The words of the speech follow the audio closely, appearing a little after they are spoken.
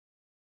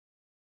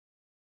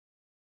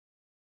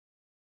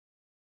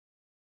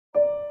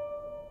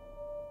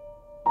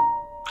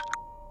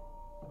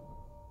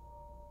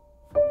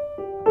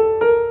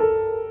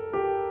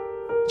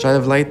Child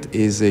of Light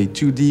is a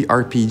 2D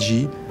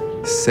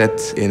RPG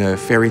set in a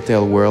fairy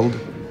tale world.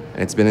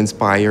 It's been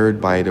inspired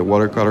by the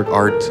watercolor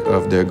art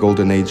of the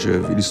golden age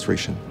of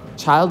illustration.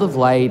 Child of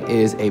Light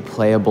is a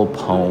playable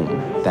poem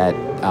that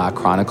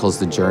chronicles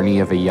the journey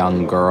of a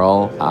young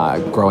girl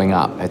growing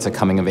up. It's a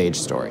coming-of-age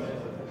story.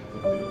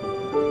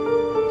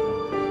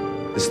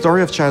 The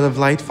story of Child of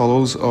Light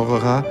follows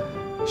Aurora.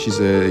 She's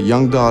a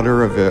young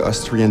daughter of an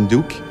Austrian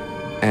duke,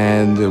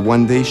 and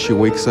one day she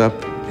wakes up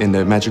in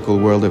the magical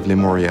world of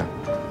Lemuria.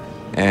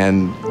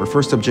 And her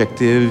first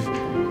objective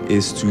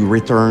is to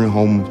return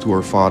home to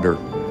her father.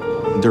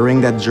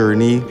 During that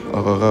journey,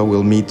 Aurora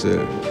will meet a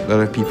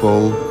lot of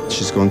people.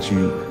 She's going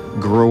to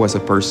grow as a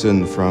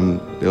person from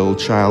the little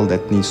child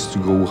that needs to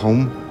go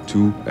home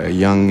to a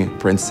young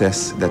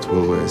princess that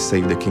will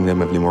save the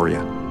kingdom of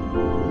Lemuria.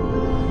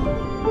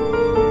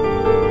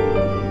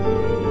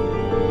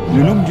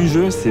 Le look du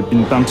jeu, c'est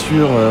une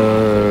peinture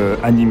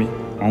animée.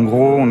 En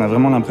gros, on a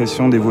vraiment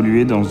l'impression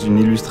d'évoluer dans une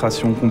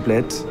illustration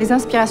complète. Les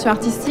inspirations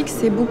artistiques,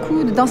 c'est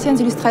beaucoup d'anciennes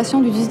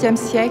illustrations du XVIIIe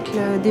siècle,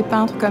 des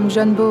peintres comme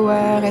John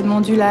Bower, Edmond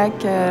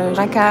Dulac,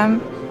 Rackham.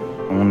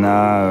 On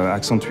a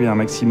accentué un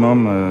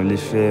maximum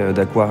l'effet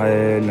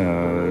d'aquarelle,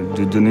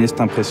 de donner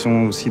cette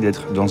impression aussi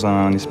d'être dans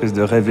un espèce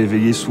de rêve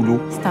éveillé sous l'eau.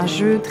 C'est un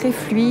jeu très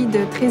fluide,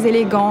 très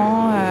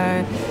élégant,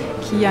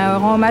 qui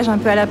rend hommage un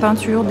peu à la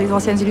peinture des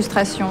anciennes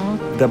illustrations.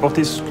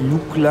 D'apporter ce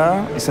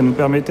look-là, et ça nous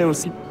permettait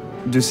aussi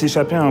de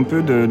s'échapper un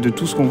peu de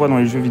tout ce qu'on voit dans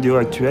les jeux vidéo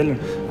actuels.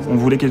 On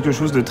voulait quelque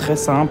chose de très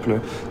simple,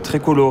 très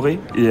coloré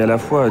et à la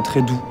fois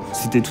très doux.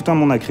 C'était tout un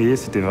monde à créer,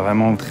 c'était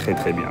vraiment très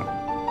très bien.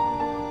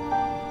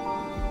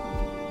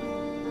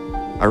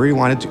 I really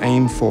wanted to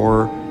aim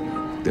for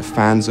the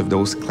fans of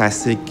those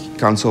classic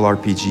console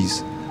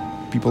RPGs.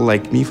 People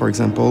like me, for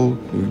example,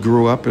 who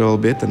grew up a little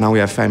bit and now we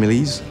have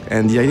families.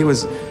 And the idea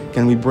was,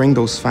 can we bring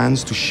those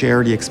fans to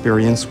share the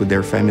experience with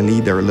their family,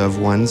 their loved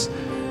ones?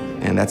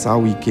 And that's how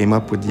we came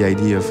up with the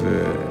idea of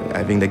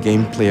having the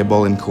game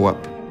playable in co-op.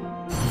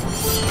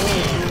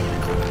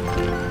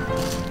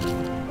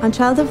 On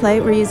Child of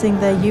Light, we're using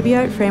the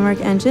UbiArt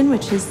Framework engine,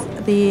 which is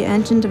the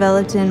engine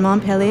developed in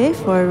Montreal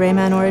for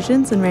Rayman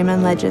Origins and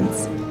Rayman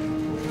Legends.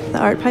 The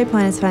art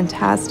pipeline is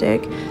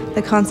fantastic.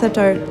 The concept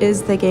art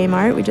is the game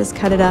art. We just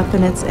cut it up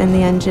and it's in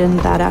the engine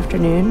that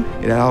afternoon.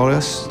 It allowed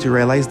us to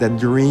realize that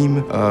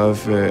dream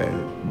of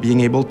being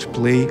able to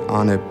play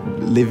on a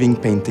living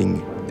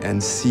painting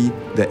and see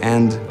the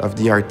end of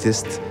the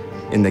artist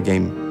in the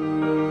game.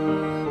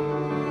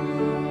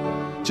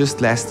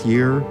 Just last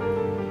year,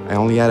 I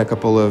only had a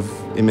couple of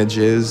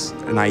images,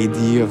 an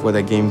idea of what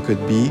a game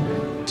could be.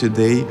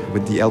 Today,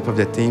 with the help of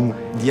the team,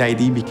 the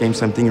idea became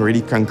something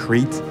really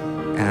concrete,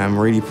 and I'm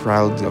really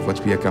proud of what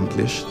we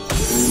accomplished.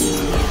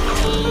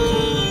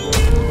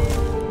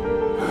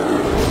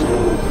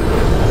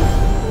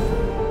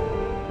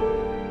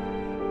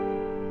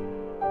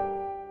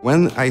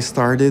 When I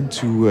started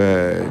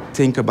to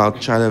think about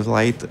Child of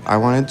Light, I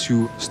wanted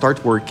to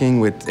start working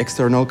with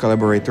external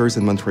collaborators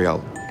in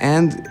Montreal.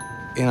 And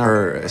in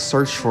our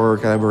search for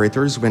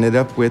collaborators, we ended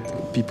up with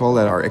people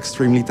that are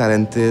extremely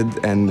talented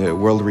and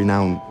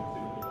world-renowned.